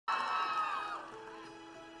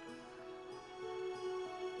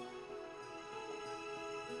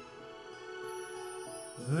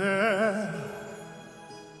There,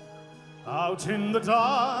 out in the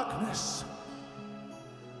darkness,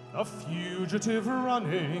 a fugitive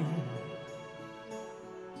running,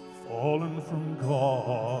 fallen from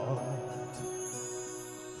God,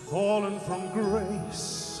 fallen from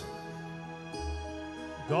grace.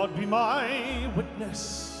 God be my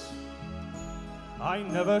witness, I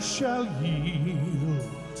never shall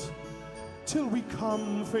yield till we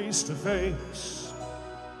come face to face,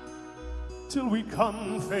 till we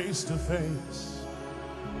come face to face.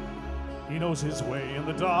 He knows his way in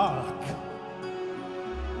the dark,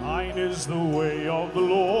 mine is the way of the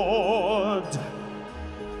Lord.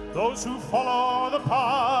 Those who follow the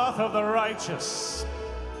path of the righteous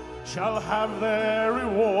shall have their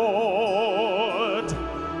reward.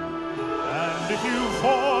 And if you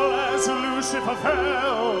fall as Lucifer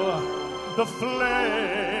fell, the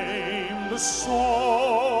flame, the sword,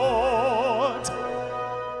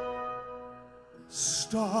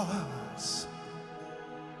 stars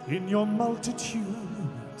in your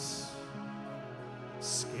multitudes,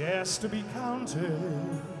 scarce to be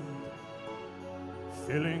counted,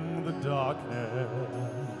 filling the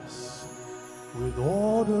darkness with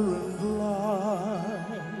order and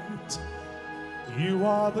light. You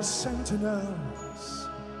are the sentinels,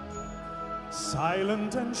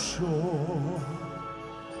 silent and sure,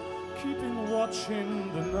 keeping watch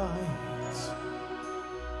in the night,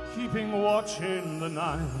 keeping watch in the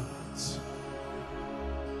night.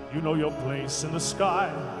 You know your place in the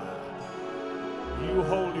sky, you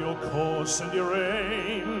hold your course and your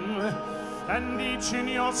aim, and each in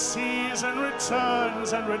your season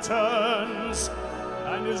returns and returns,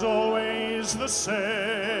 and is always the same.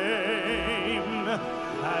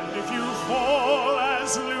 And if you fall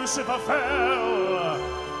as Lucifer fell,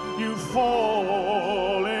 you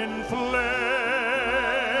fall in flame.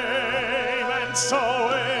 And so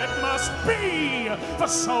it must be, for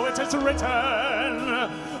so it is written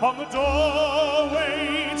on the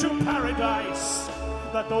doorway to paradise,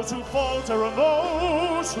 that those who falter and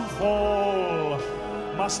those who fall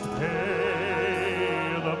must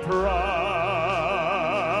pay the price.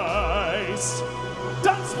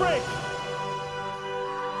 Dance break!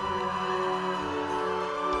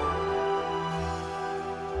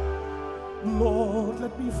 Lord,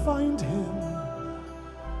 let me find him,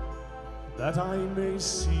 that I may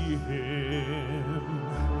see him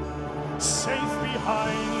safe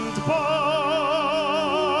behind bars.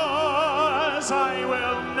 I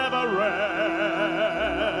will never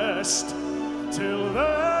rest till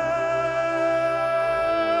then.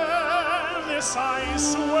 This I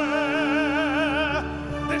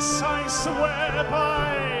swear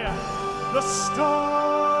by the stars.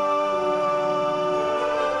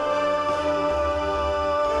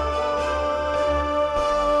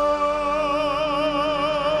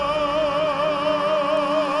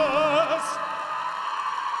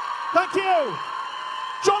 Thank you.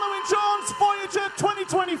 Owen-Jones, Voyager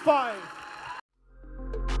 2025.